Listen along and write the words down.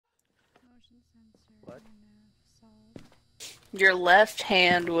What? Your left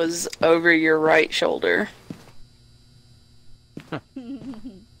hand was over your right shoulder. Okay.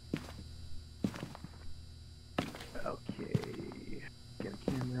 Get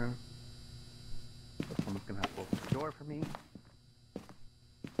a camera. Someone's gonna have to open the door for me.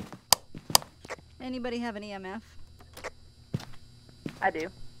 Anybody have an EMF? I do.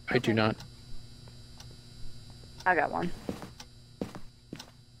 I do not. I got one.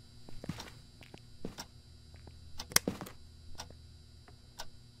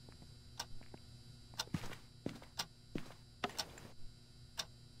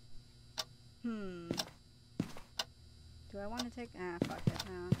 Do I want to take... fuck it.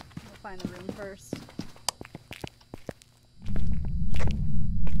 We'll find the room first.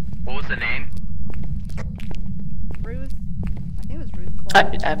 What was the name? Ruth? I think it was Ruth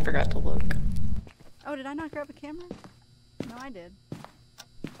Clark. I forgot to look. Oh, did I not grab a camera? No, I did.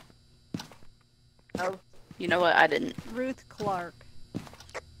 Oh, you know what? I didn't. Ruth Clark.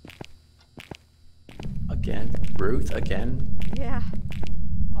 Again? Ruth? Again? Yeah.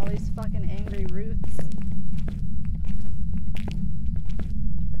 All these fucking angry Ruths.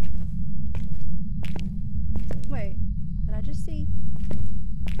 Wait, did I just see?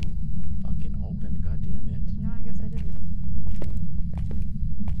 Fucking open, goddammit. No, I guess I didn't.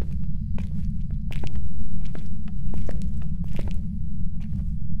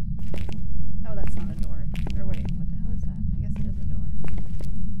 Oh, that's not a door. Or wait, what the hell is that? I guess it is a door.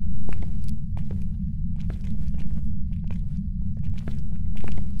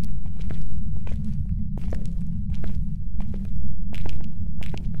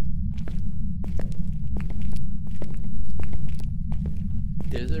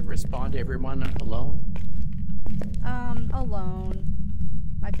 Does it respond to everyone alone? Alone.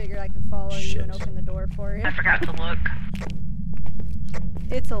 I figured I could follow you and open the door for you. I forgot to look.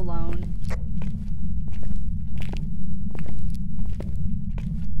 It's alone.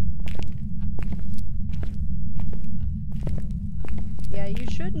 Yeah, you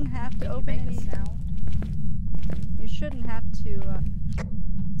shouldn't have to open any sound. You shouldn't have to,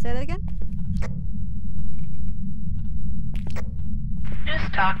 say that again?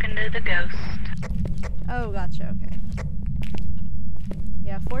 Just talking to the ghost. Oh, gotcha, okay.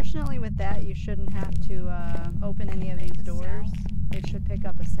 Yeah, fortunately with that, you shouldn't have to, open any of these doors. It should pick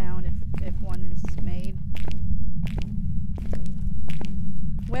up a sound if one is made.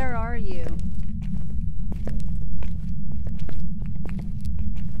 Where are you?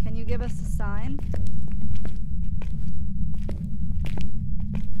 Can you give us a sign?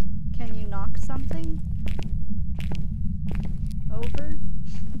 Can you knock something? Over?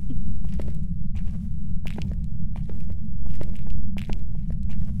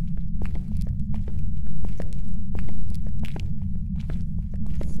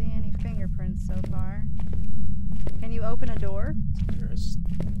 Don't see any fingerprints so far. Can you open a door? Is there a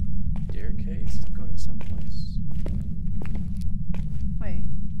staircase going someplace? Wait.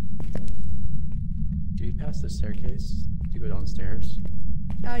 Do we pass the staircase to go downstairs?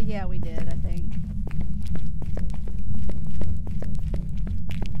 Oh, yeah, we did, I think.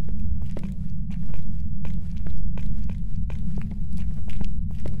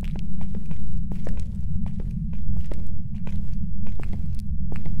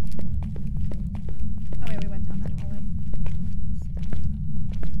 Oh, wait, we went down that hallway.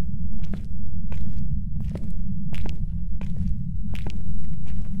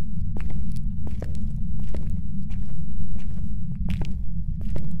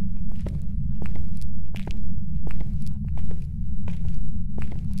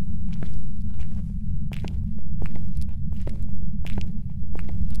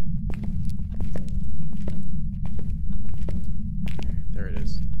 There it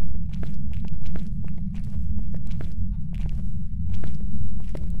is.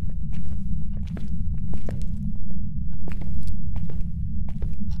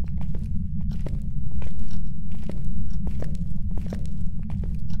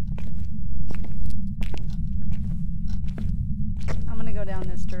 I'm gonna go down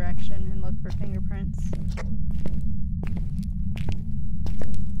this direction and look for fingerprints.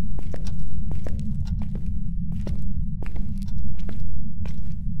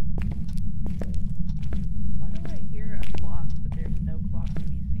 Why do I hear a clock, but there's no clock to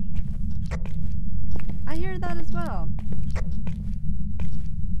be seen? I hear that as well.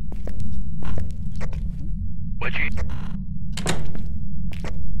 What'd you?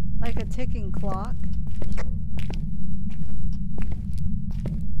 Like a ticking clock.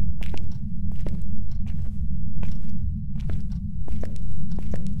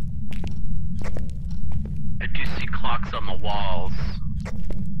 I do see clocks on the walls.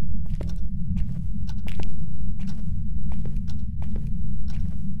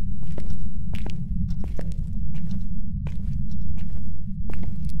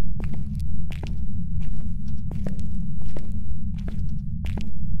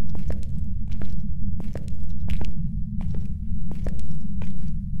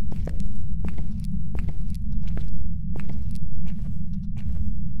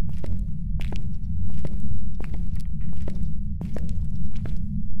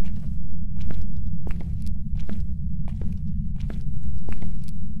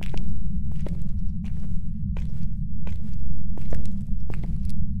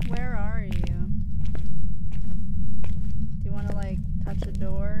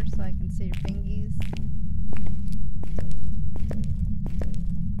 door so I can see your fingies.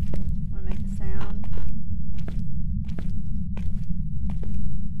 Wanna make a sound?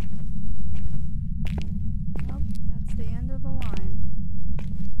 Well, that's the end of the line.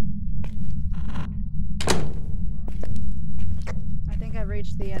 I think I've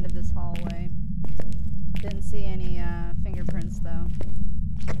reached the end of this hallway. Didn't see any fingerprints though.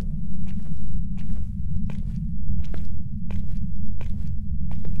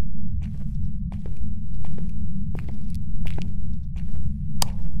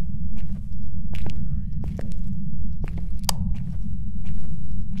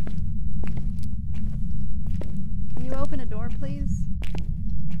 Can you open a door, please?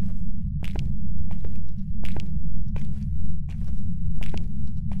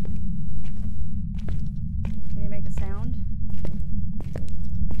 Can you make a sound?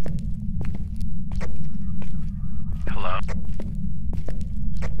 Hello.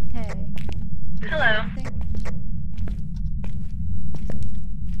 Hey. Did you say Hello. anything?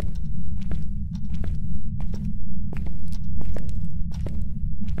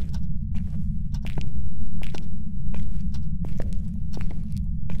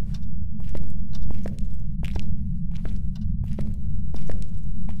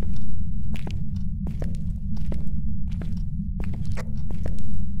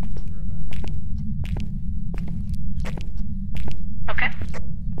 Okay.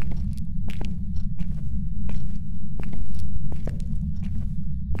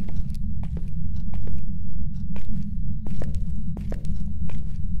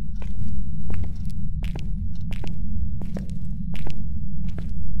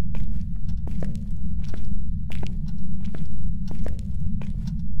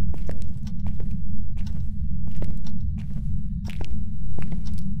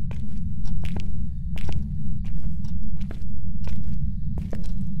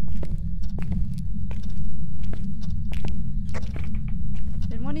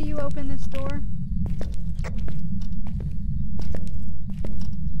 Did one of you open this door?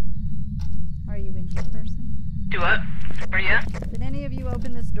 Are you in here, person? Do what? Where you at? Did any of you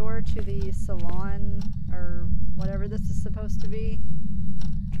open this door to the salon or whatever this is supposed to be?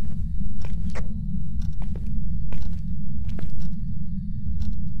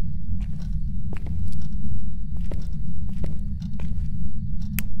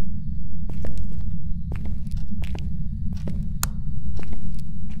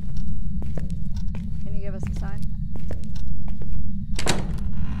 Can you give us a sign?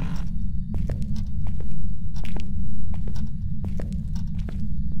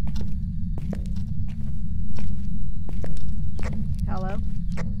 Hello?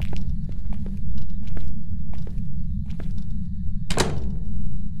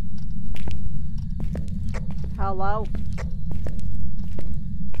 Hello?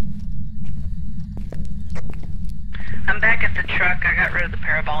 I'm back at the truck. I got rid of the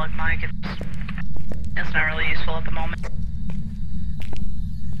parabolic mic. It's not really useful at the moment.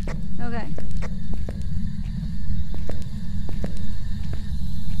 Okay.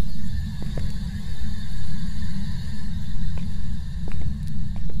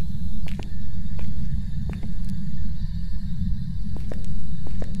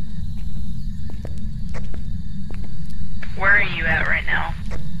 Where are you at right now?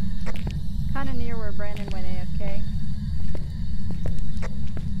 Kinda near where Brandon went AFK.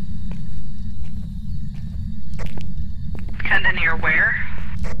 Kinda near where?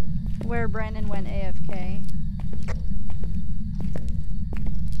 Where Brandon went AFK.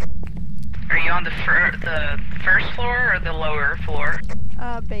 Are you on the first floor or the lower floor?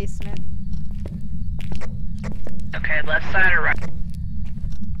 Basement. Okay, left side or right?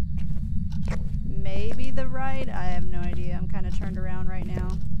 Maybe the right? I have no idea. I'm kinda turned around right now.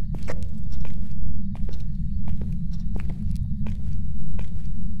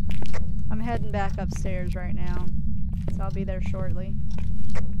 I'm heading back upstairs right now. So I'll be there shortly.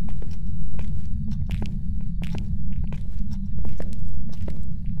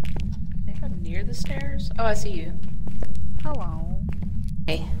 I think I'm near the stairs. Oh, I see you. Hello.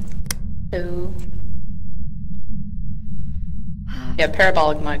 Hey. Hello. Yeah,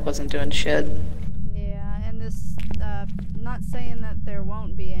 parabolic mic wasn't doing shit. Yeah, and this, not saying that there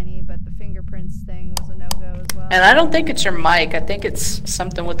won't be any, but the fingerprints thing was a no-go as well. And I don't think it's your mic. I think it's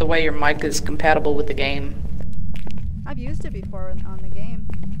something with the way your mic is compatible with the game. I've used it before on the game.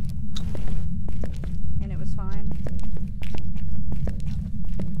 And it was fine.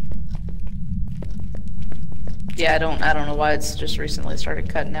 Yeah, I don't know why it's just recently started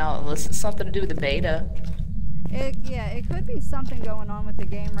cutting out, unless it's something to do with the beta. Yeah, it could be something going on with the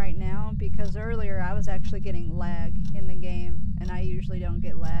game right now, because earlier I was actually getting lag in the game, and I usually don't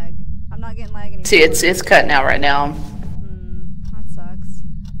get lag. I'm not getting lag anymore. See, it's cutting out right now. That sucks.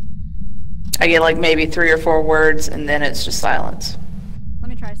 I get like maybe 3 or 4 words, and then it's just silence. Let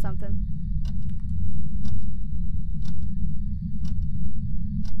me try something.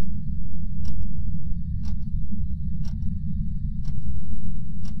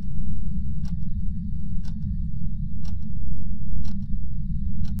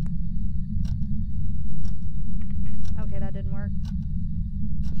 Okay, that didn't work.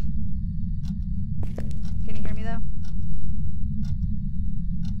 Can you hear me though?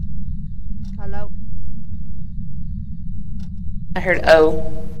 Hello? I heard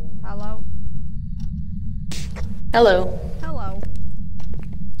oh. Hello? Hello. Hello?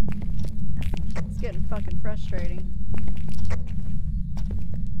 It's getting fucking frustrating.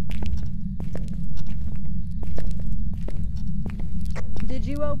 Did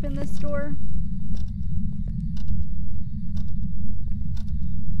you open this door?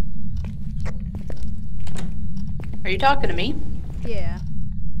 Are you talking to me? Yeah.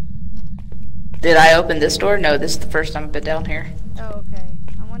 Did I open this door? No, this is the first time I've been down here. Oh, okay.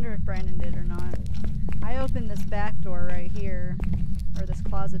 I wonder if Brandon did or not. I opened this back door right here. Or this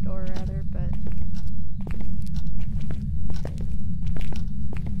closet door, rather, but...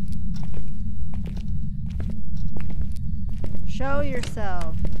 Show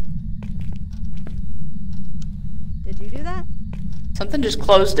yourself. Did you do that? Something just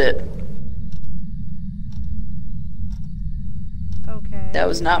closed it. Okay. That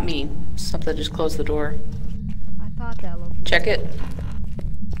was not me. Something just closed the door. I thought that looked... Check it.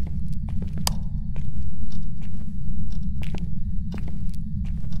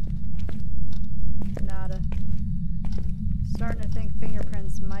 Nada. Starting to think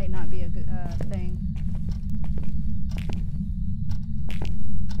fingerprints might not be a good thing.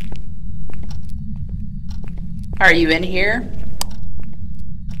 Are you in here?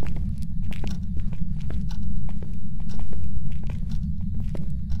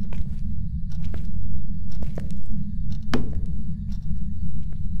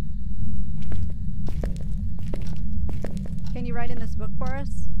 Can you write in this book for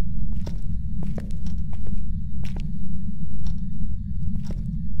us?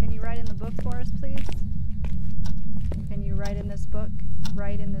 Can you write in the book for us, please? Can you write in this book?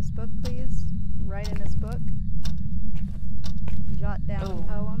 Write in this book, please. Write in this book. Jot down a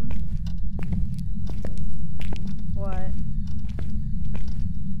poem. What?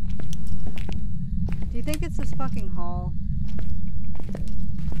 Do you think it's this fucking hall?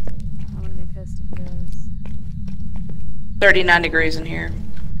 I'm gonna be pissed if it is. 39 degrees in here.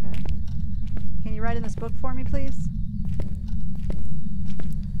 Okay. Can you write in this book for me, please?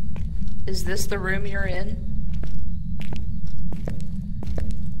 Is this the room you're in?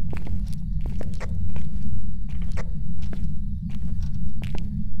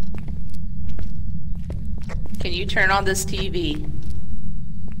 Can you turn on this TV?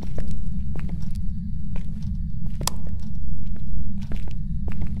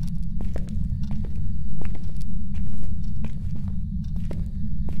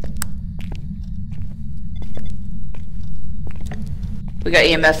 We got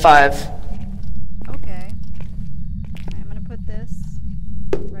EMF 5. Okay. Alright, I'm gonna put this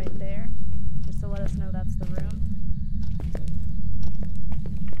right there, just to let us know that's the room.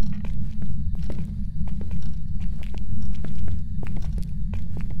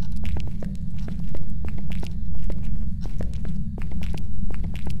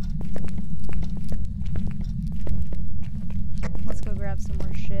 Let's go grab some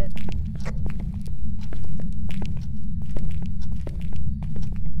more shit.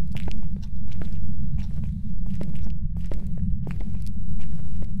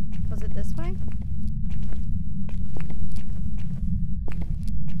 Was it this way?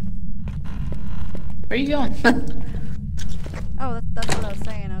 Where are you going? Oh, that's what I was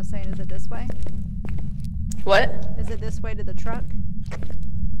saying. I was saying, is it this way? What? Is it this way to the truck?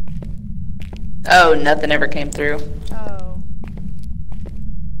 Oh, nothing ever came through. Oh.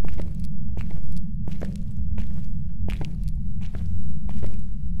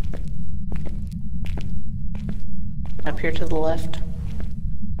 Up here to the left.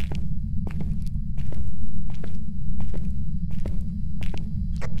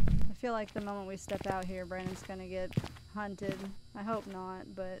 I feel like the moment we step out here, Brandon's gonna get hunted. I hope not,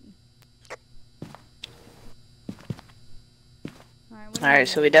 but... Alright,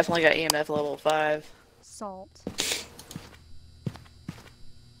 so we definitely got EMF level 5. Salt.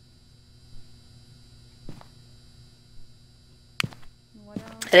 What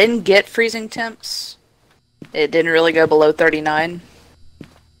else? I didn't get freezing temps. It didn't really go below 39.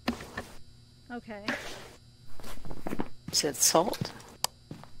 Okay. Is it salt?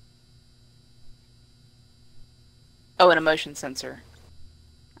 Oh, and a motion sensor.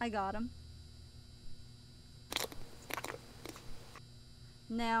 I got him.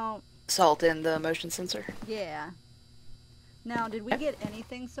 Now, Salt in the motion sensor. yeah. Now, did we get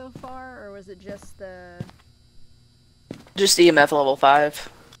anything so far, or was it just the... Just EMF level 5.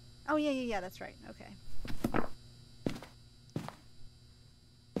 Oh, yeah, that's right. Okay.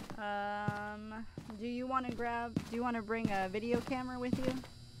 Do you want to bring a video camera with you?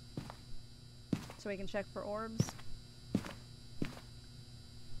 So we can check for orbs?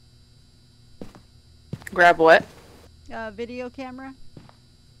 Grab what? Video camera.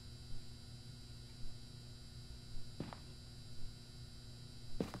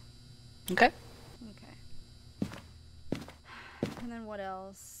 Okay. Okay. And then what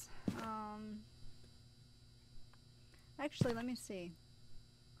else? Actually, let me see.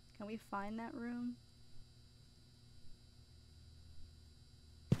 Can we find that room?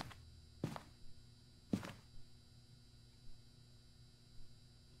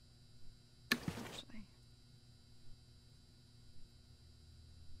 Actually.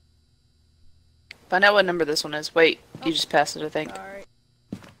 Find out what number this one is. Wait, Oh. you just passed it, I think. Sorry.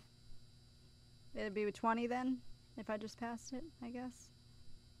 It'd be 20 then, if I just passed it, I guess.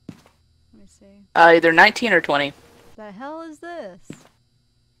 Let me see. Either 19 or 20. The hell is this?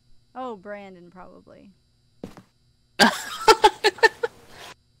 Oh, Brandon, probably. Let's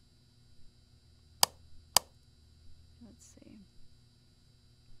see.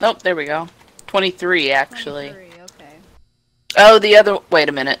 Nope, there we go. 23, actually. 23, okay. Oh, the other... Wait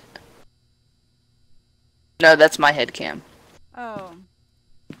a minute. No, that's my head cam. Oh.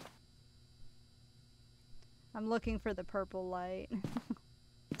 I'm looking for the purple light.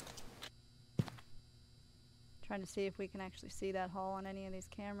 Trying to see if we can actually see that hall on any of these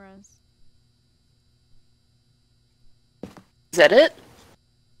cameras. Is that it?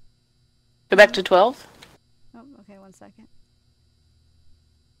 Go back to 12? Oh, okay, 1 second.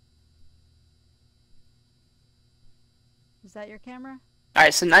 Is that your camera?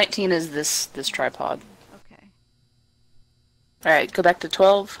 Alright, so 19 is this tripod. Okay. Alright, go back to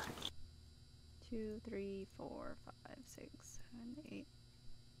 12. 2, 3, 4, 5, 6, 7, 8,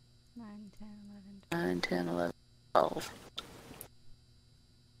 9, 10, 11, 9, 10, 11, 12.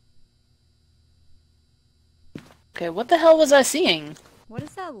 Okay, what the hell was I seeing? What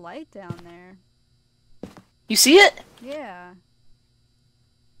is that light down there? You see it? Yeah.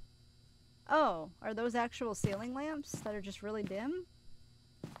 Oh, are those actual ceiling lamps that are just really dim?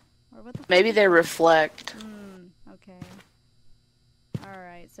 Or what the fuck Maybe is they that? reflect. Okay.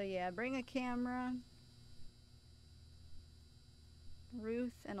 Alright, so yeah, bring a camera.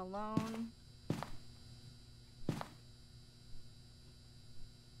 Ruth and alone.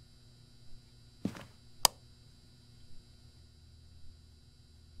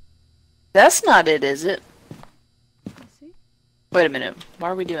 That's not it, is it? Let's see. Wait a minute. Why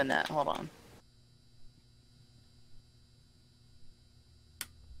are we doing that? Hold on.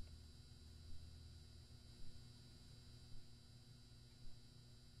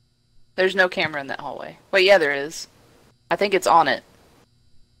 There's no camera in that hallway. Wait, yeah, there is. I think it's on it.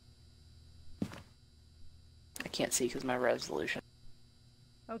 I can't see because my resolution.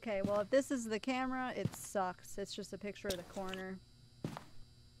 Okay, well if this is the camera, it sucks. It's just a picture of the corner.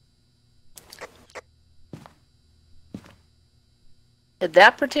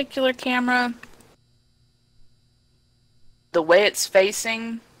 That particular camera, the way it's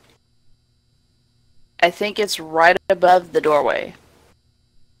facing, I think it's right above the doorway.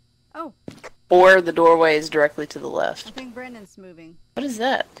 Oh, Or the doorway is directly to the I left. think Brandon's moving. What is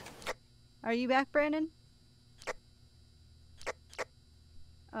that? Are you back, Brandon?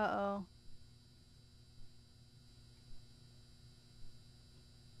 Uh-oh.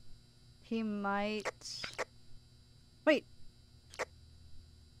 He might... Wait.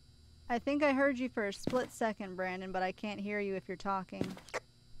 I think I heard you for a split second, Brandon, but I can't hear you if you're talking.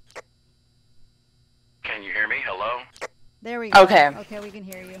 Can you hear me? Hello? There we go. Okay. Okay, we can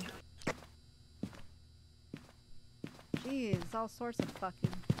hear you. Jeez, all sorts of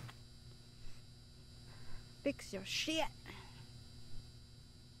fucking... Fix your shit.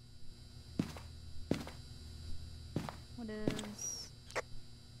 What is...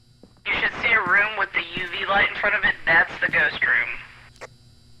 You should see a room with the UV light in front of it. That's the ghost room.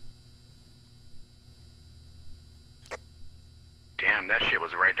 Damn, that shit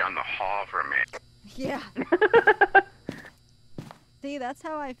was right down the hall for a minute. Yeah. See, that's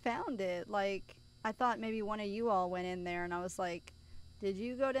how I found it. Like, I thought maybe one of you all went in there, and I was like, did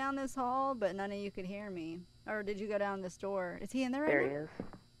you go down this hall? But none of you could hear me. Or did you go down this door? Is he in there right There now? he is.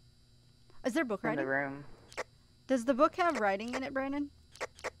 Is there book In writing? the room. Does the book have writing in it, Brandon?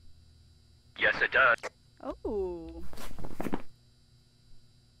 Yes, it does. Oh.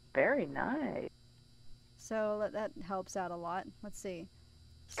 Very nice. So that helps out a lot. Let's see.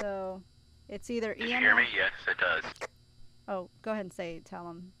 So it's either Did you EMF. hear me? Yes, it does. Oh, go ahead and tell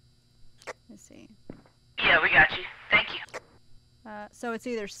them. Let's see. Yeah, we got you. Thank you. So it's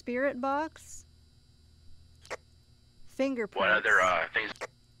either spirit box, fingerprints, What other things?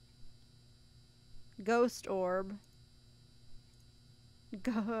 ghost orb.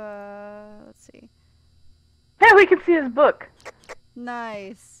 Let's see. Hey, we can see his book.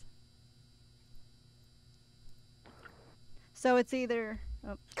 Nice. So it's either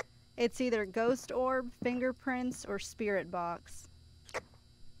ghost orb, fingerprints, or spirit box.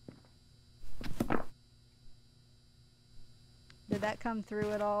 Did that come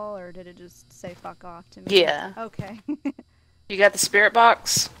through at all, or did it just say fuck off to me? Yeah. Okay. You got the spirit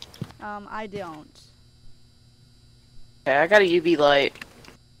box? I don't. Okay, I got a UV light.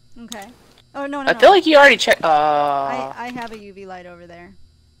 Okay. Oh, no. I feel like you already checked. I have a UV light over there.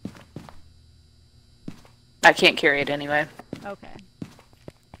 I can't carry it anyway. Okay.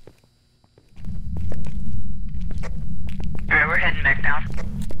 Alright, we're heading back down.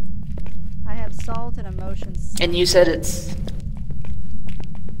 I have salt and emotions. And you said it's...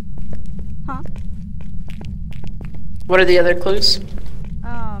 Huh? What are the other clues?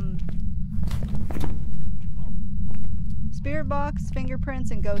 Spirit box, fingerprints,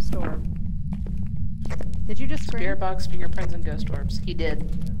 and ghost orb. Did you just scream? Spirit box, fingerprints, and ghost orbs. He did.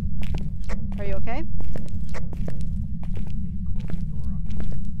 Are you okay?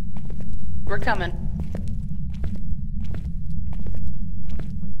 We're coming.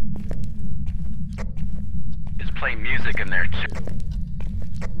 It's playing music in there too.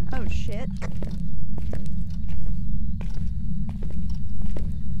 Oh shit.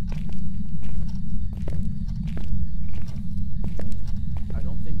 I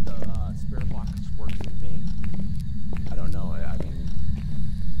don't think the spirit box works with me. I don't know. I mean,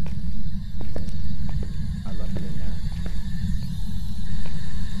 I left it in there.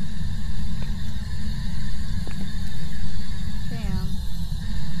 Damn.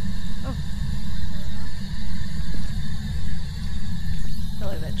 Oh. I feel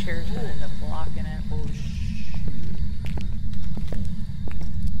like that chair's gonna end up blocking it. Oh, shit.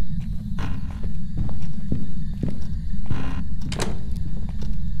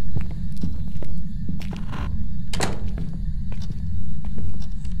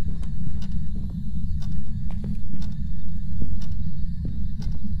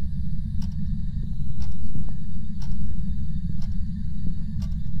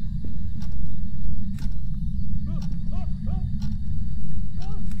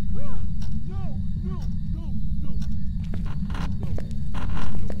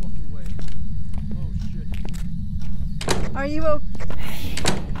 Are you okay?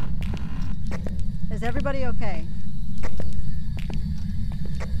 Is everybody okay?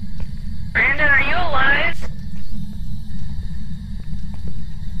 Brandon, are you alive?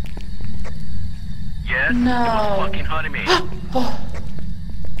 Yes. No. It was fucking hunting me.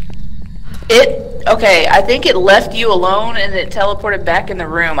 Okay, I think it left you alone and it teleported back in the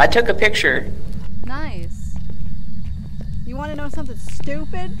room. I took a picture. Nice. You want to know something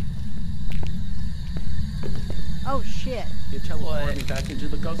stupid? Oh shit. It teleported me back into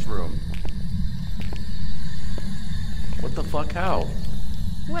the ghost room. What the fuck? How?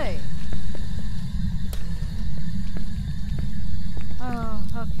 Wait. Oh,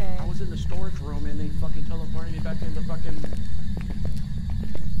 okay. I was in the storage room and they fucking teleported me back into the fucking...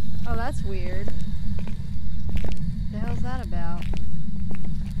 Oh, that's weird. The hell's that about?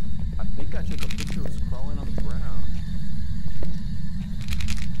 I think I took a picture of us crawling on the ground.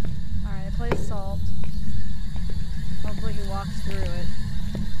 Alright, I play salt. Hopefully he walks through it.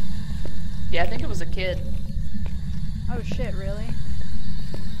 Yeah, I think it was a kid. Oh shit, really?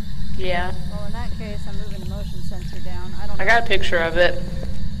 Yeah. Well, in that case, I'm moving the motion sensor down. I don't know. I got a picture of it.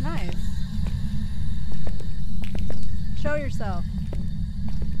 Nice. Show yourself.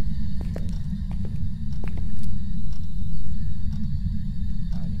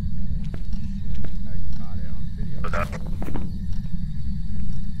 I didn't get it. Shit. I got it on video.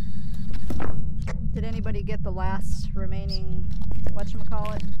 Did anybody get the last remaining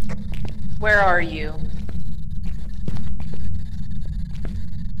whatchamacallit? Where are you?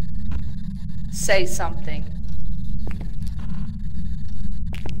 Say something.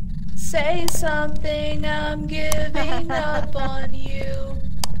 Say something, I'm giving up on you.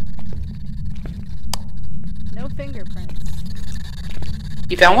 No fingerprints.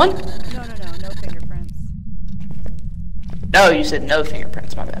 You found one? No fingerprints. No, you said no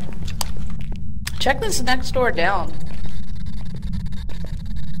fingerprints, my bad. Check this next door down.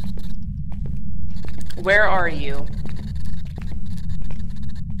 Where are you?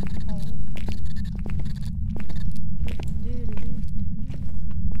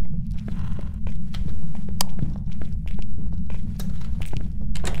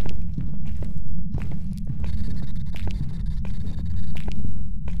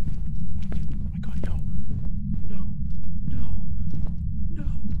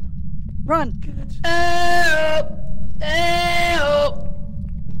 Run! Help! Help!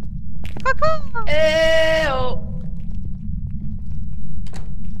 Help!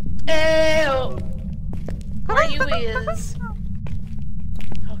 Help! Where you is?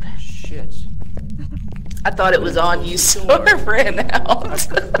 Okay. Shit. I thought it was on you, so I ran out. Close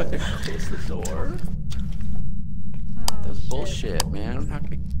the door. That was bullshit, man. How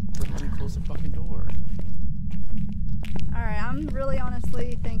can you close the fucking door? Alright, I'm really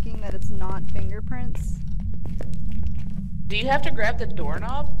honestly thinking that it's not fingerprints. Do you have to grab the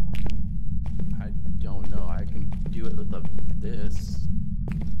doorknob? I don't know. I can do it with this.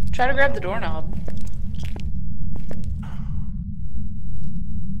 Try to grab the doorknob.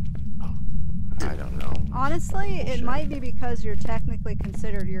 Oh, I don't know. Honestly, it Bullshit. might be because you're technically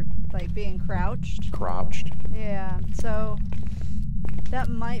considered you're like being crouched. Crouched. Yeah, so that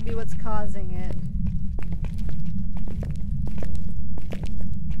might be what's causing it.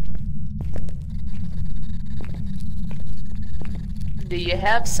 Do you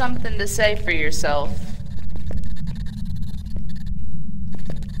have something to say for yourself?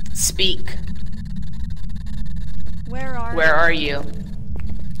 Speak. Where Where you? are you?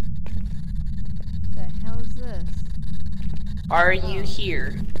 The hell is this? Are you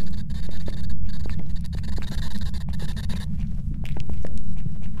here?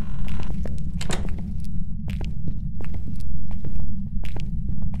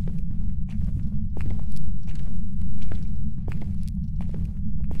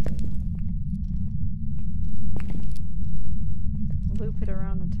 Loop it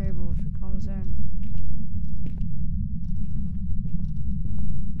around the table if it comes in.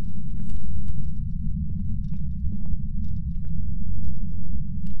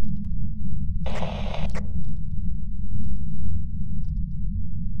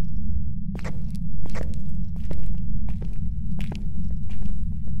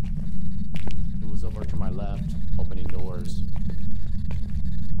 It was over to my left, opening doors.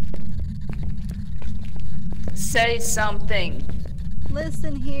 Say something.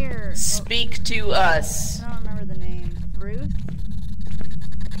 Listen here. Speak to us. I don't remember the name. Ruth?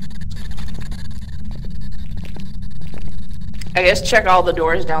 I guess check all the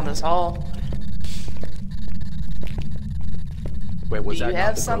doors down this hall. Wait, was Do that you not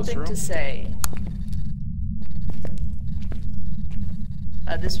have the something girl's to room? say?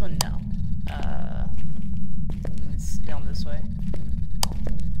 This one, no. It's down this way.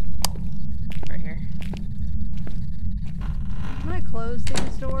 Right here. I'm gonna close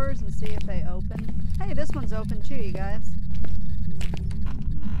these doors and see if they open. Hey, this one's open too, you guys.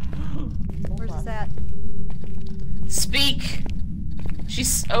 Where's this at? Speak!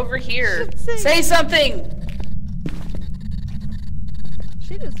 She's over here. Say- Say something!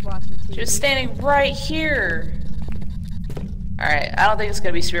 She just watching TV. She was standing right here. Alright, I don't think it's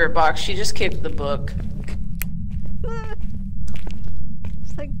gonna be Spirit Box. She just kicked the book.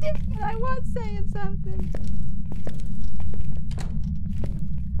 She's like, damn it, I was saying something.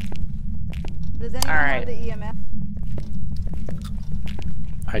 Does anyone have Alright. the EMF?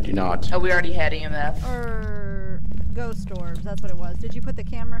 I do not. Oh, we already had EMF. Or ghost orbs, that's what it was. Did you put the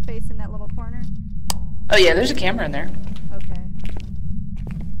camera face in that little corner? Oh yeah, there's a camera in there. Okay.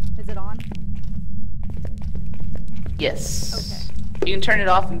 Is it on? Yes. Okay. You can turn it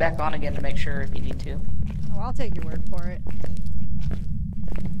off and back on again to make sure if you need to. Oh, I'll take your word for it.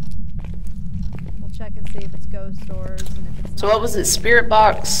 We'll check and see if it's ghost orbs and if it's So not. what was it? Spirit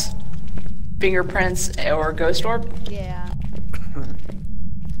Box, fingerprints, or ghost orb? Yeah.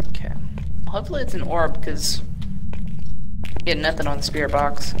 Okay. Hopefully it's an orb, because getting nothing on the Spirit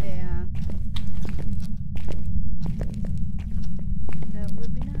Box. Yeah. That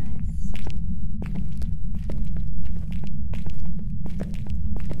would be nice.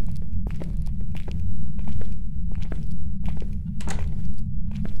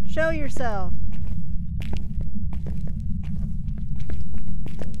 Show yourself.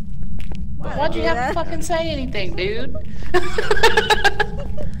 Why'd you have to fucking say anything, dude?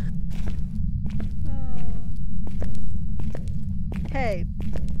 Hey,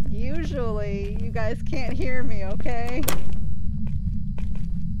 usually you guys can't hear me, okay?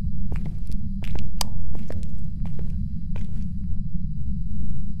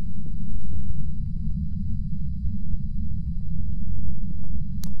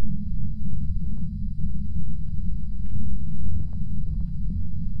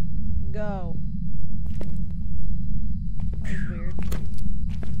 Go. That was weird.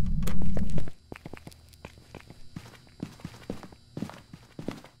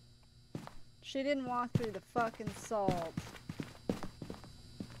 She didn't walk through the fucking salt.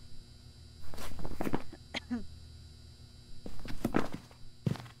 I'm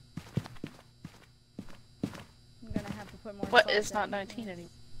gonna have to put more What salt is not down 19 this. anymore?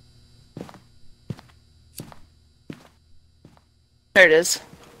 There it is.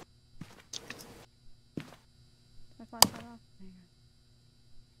 I flash that off? There you go.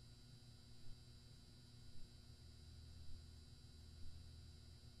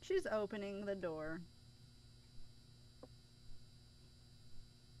 She's opening the door.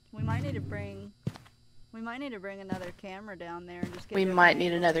 We might need to bring another camera down there and just get We different might need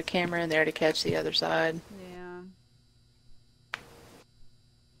angles. another camera in there to catch the other side. Yeah.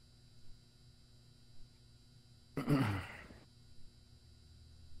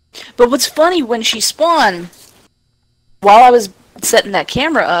 But what's funny, when she spawned, while I was setting that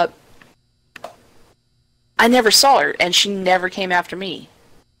camera up, I never saw her, and she never came after me.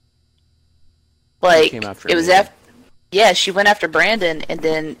 Like, came after it was me. after... Yeah, she went after Brandon, and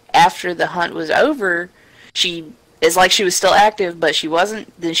then after the hunt was over, it's like she was still active, but she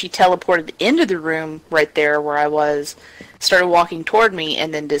wasn't. Then she teleported into the room right there where I was, started walking toward me,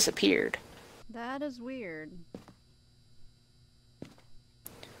 and then disappeared. That is weird.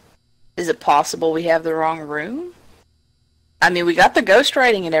 Is it possible we have the wrong room? I mean, we got the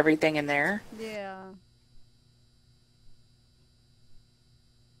ghostwriting and everything in there. Yeah.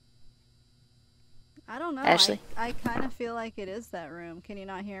 I don't know. Ashley? I kind of feel like it is that room. Can you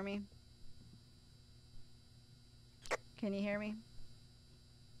not hear me? Can you hear me?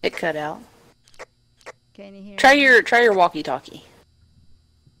 It cut out. Can you hear Try me? your walkie-talkie.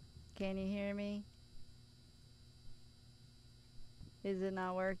 Can you hear me? Is it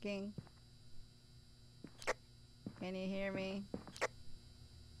not working? Can you hear me?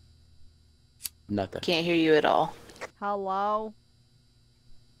 Nothing. Can't hear you at all. Hello?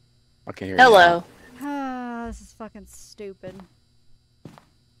 I can't hear you. Hello. Ah, this is fucking stupid.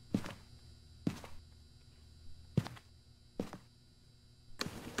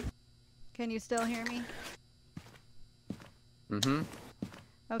 Can you still hear me? Mm-hmm.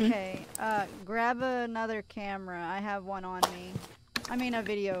 Okay, grab another camera. I have one on me. I mean a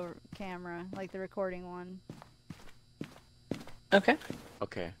video camera, like the recording one. Okay.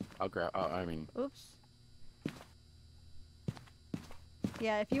 Okay. I'll grab. Oops.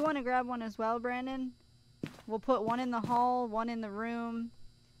 Yeah, if you want to grab one as well, Brandon, we'll put one in the hall, one in the room,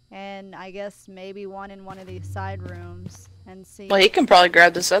 and I guess maybe one in one of these side rooms, and see. Well, he can probably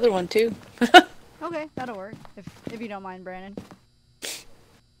grab this other one too. Okay, that'll work. If you don't mind, Brandon.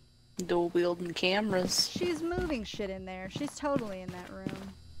 Dual wielding cameras. She's moving shit in there. She's totally in that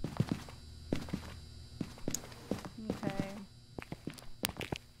room. Okay.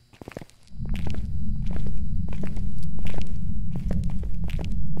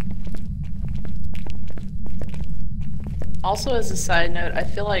 Also, as a side note, I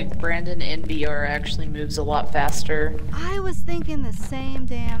feel like Brandon in VR actually moves a lot faster. I was thinking the same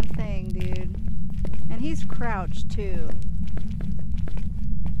damn thing, dude. And he's crouched too.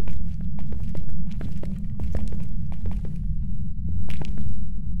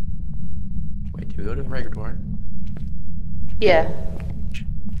 Wait, do we go to the regular door? Yeah.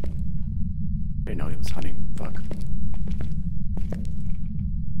 I didn't know he was hunting. Fuck.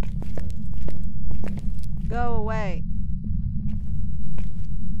 Go away.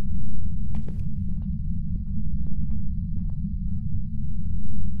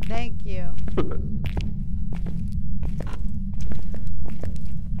 Thank you.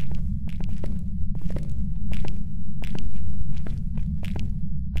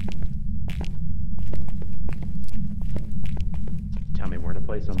 Tell me where to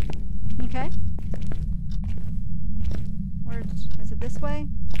place him. Okay. Is it this way?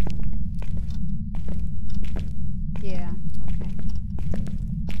 Yeah, okay.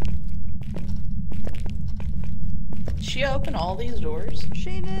 Did she open all these doors?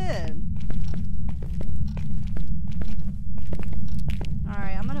 She did.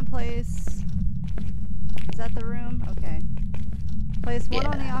 Alright, I'm gonna place... Is that the room? Okay. Place one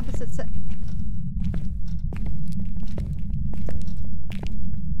on the Yeah. opposite side.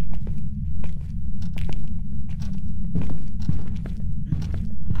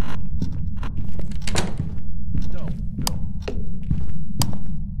 No, no.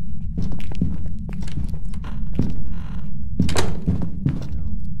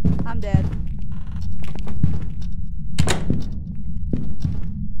 I'm dead.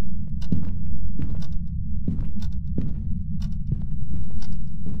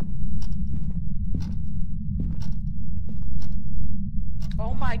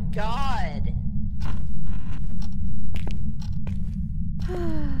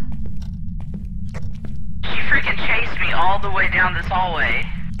 freaking chased me all the way down this hallway.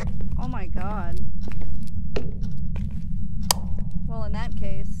 Oh my god. Well, in that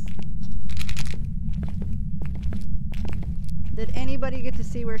case... Did anybody get to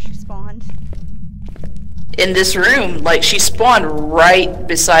see where she spawned? In this room, like she spawned right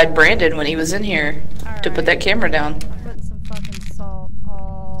beside Brandon when he was in here to put that camera down. I'm putting some fucking salt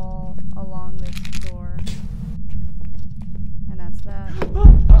all along this door. And that's that.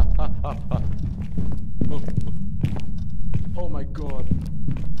 Oh my god.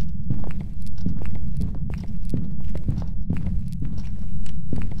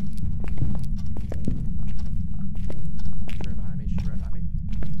 She's right behind me, she's right behind me.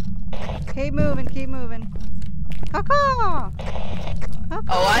 Keep moving, keep moving. Caw-caw!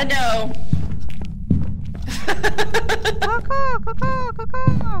 Oh, I know. Caw-caw, caw-caw,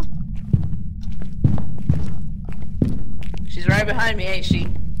 caw-caw! She's right behind me, ain't she?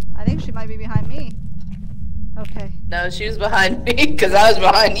 I think she might be behind me. Okay. No, she was behind me because I was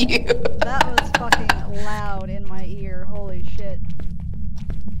behind you. That was fucking loud in my ear. Holy shit.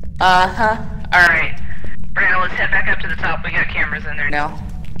 Uh-huh. Alright. Brandon, let's head back up to the top. We got cameras in there now.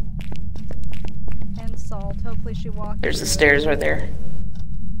 No. And salt. Hopefully she walked There's the through stairs it. right there.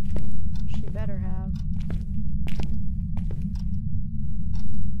 She better have.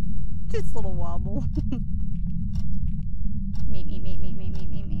 This little wobble. Meep, meep, meep, meep, meep, meep,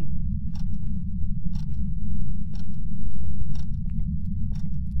 meep, meep.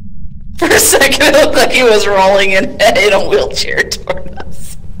 For a second, it looked like he was rolling in a wheelchair toward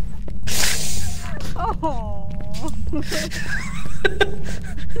us. Oh.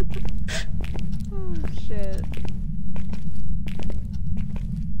 Oh, shit.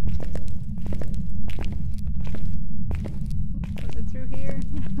 Was it through here?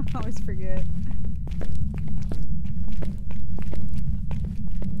 I always forget.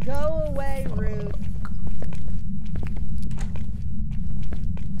 Go away, Ruth.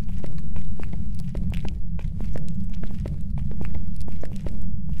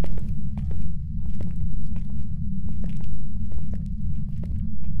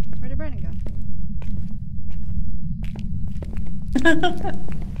 Where did Brandon go?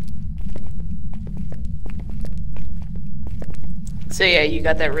 So yeah, you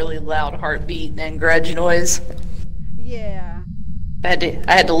got that really loud heartbeat and grudge noise. Yeah. I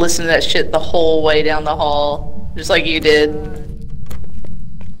had to listen to that shit the whole way down the hall, just like you did.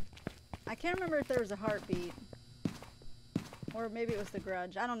 I can't remember if there was a heartbeat. Or maybe it was the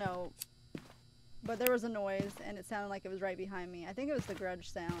grudge. I don't know. But there was a noise, and it sounded like it was right behind me. I think it was the grudge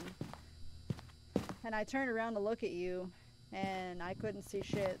sound. And I turned around to look at you, and I couldn't see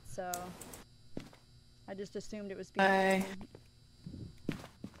shit, so... I just assumed it was behind me.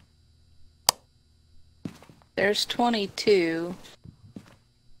 There's 22.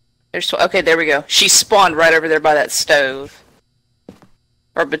 Okay, there we go. She spawned right over there by that stove.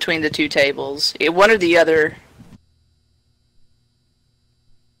 Or between the two tables. One or the other.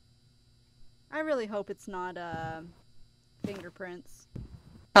 I really hope it's not, fingerprints.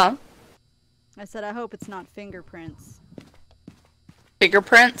 Huh? I said I hope it's not fingerprints.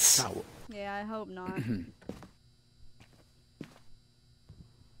 Fingerprints? Oh. Yeah, I hope not.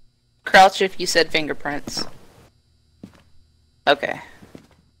 Crouch if you said fingerprints. Okay.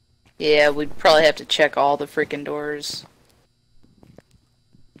 Yeah, we'd probably have to check all the freaking doors.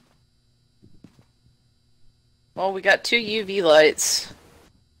 Well, we got 2 UV lights.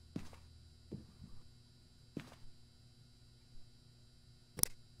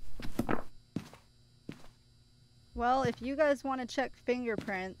 Well, if you guys want to check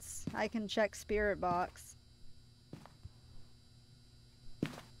fingerprints, I can check spirit box.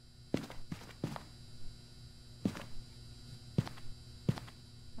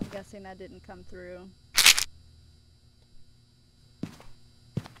 I'm guessing that didn't come through.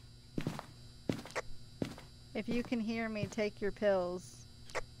 If you can hear me, take your pills.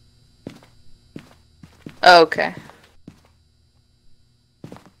 Okay.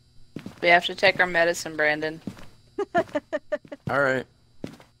 We have to take our medicine, Brandon. Alright.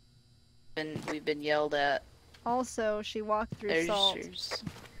 We've been yelled at. Also, she walked through There's salt. yours.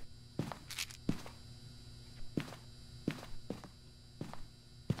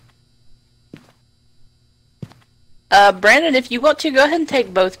 Brandon, if you want to, go ahead and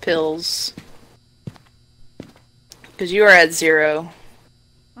take both pills. Because you are at 0.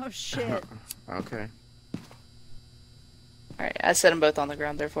 Oh shit. Okay. Alright, I set them both on the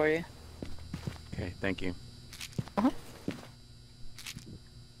ground there for you. Okay, thank you. Uh-huh.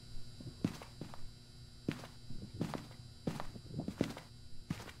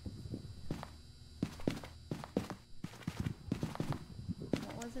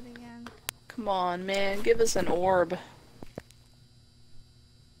 What was it again? Come on, man. Give us an orb.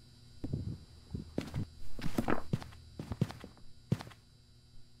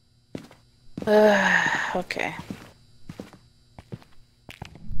 Okay.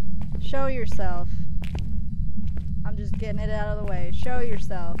 Show yourself. I'm just getting it out of the way. Show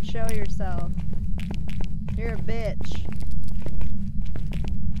yourself. Show yourself. You're a bitch.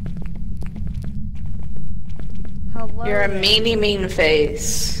 Hello. You're a there. mean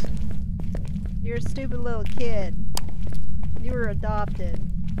face. You're a stupid little kid. You were adopted.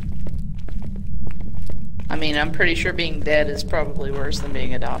 I mean, I'm pretty sure being dead is probably worse than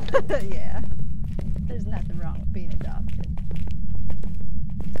being adopted. Yeah. There's nothing wrong with being adopted.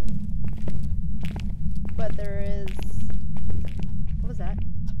 But there is... What was that?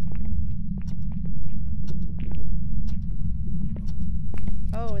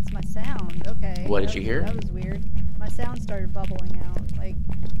 Oh, it's my sound. Okay. What did you hear? That was weird. My sound started bubbling out, like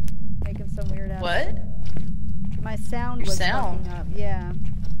making some weird ass. What? My sound Your was sound? fucking up. Yeah.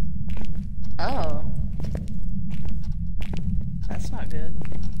 Oh. That's not good.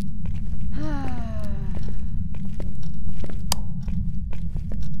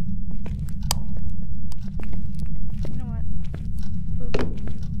 You know what? Boop.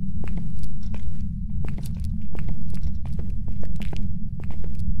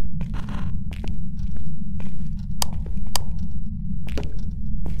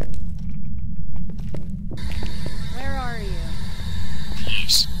 Where are you?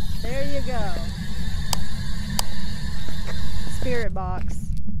 There you go. Spirit box.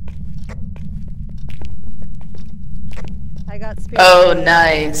 I got spirit Oh, box.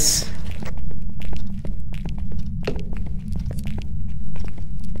 nice.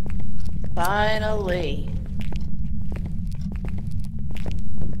 Finally.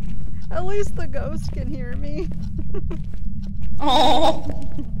 At least the ghost can hear me. Oh.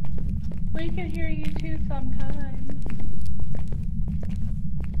 We can hear you too sometimes.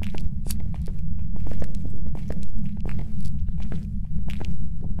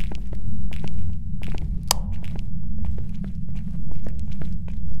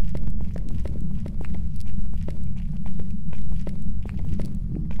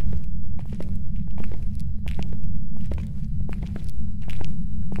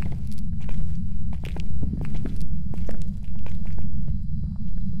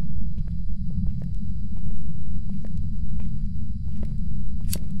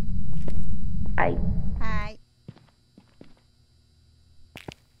 Hi.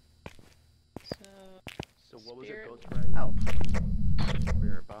 So what was it, Spirit- Ghost Ray? Oh.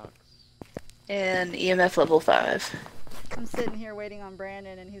 Spirit box. And EMF level 5. I'm sitting here waiting on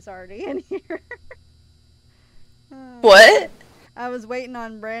Brandon and he's already in here. What? I was waiting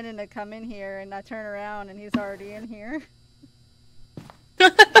on Brandon to come in here and I turn around and he's already in here.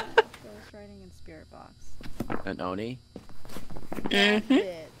 Ghost writing in spirit box. An Oni? That Mhm.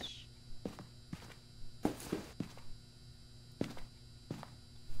 bitch.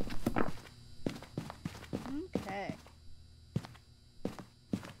 Okay.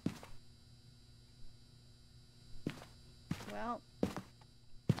 Well,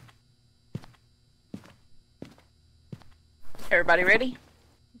 Everybody ready?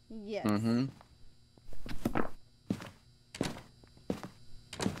 yes. Mm-hmm. Do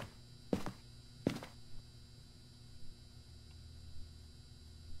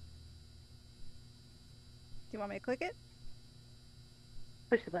you want me to click it?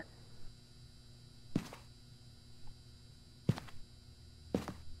 Push the button.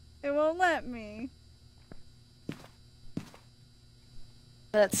 It won't let me.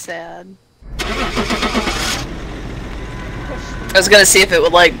 That's sad. I was gonna see if it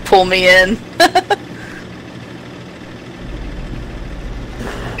would, like, pull me in.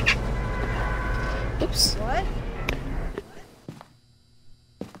 Oops. What?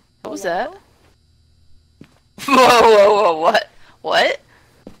 What was that? Whoa, whoa, whoa, what? What?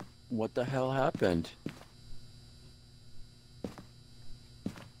 What the hell happened?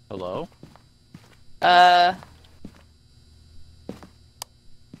 Hello?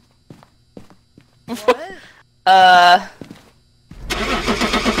 What?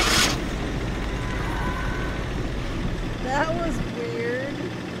 That was weird.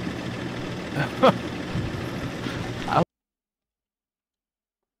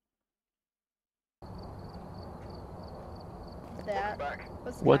 That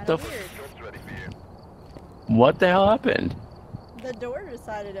was What the kinda f- weird. What the hell happened? The door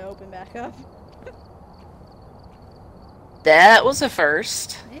decided to open back up. That was a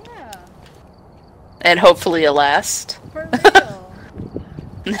first. Yeah, And hopefully a last. for real.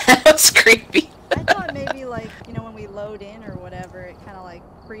 That was creepy. I thought maybe like, you know, when we load in or whatever, it kind of like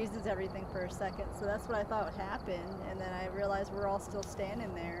freezes everything for a second, so that's what I thought happened, and then I realized we're all still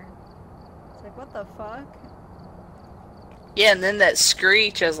standing there. It's like, what the fuck? Yeah, and then that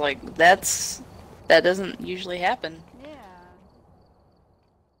screech, I was like, that doesn't usually happen.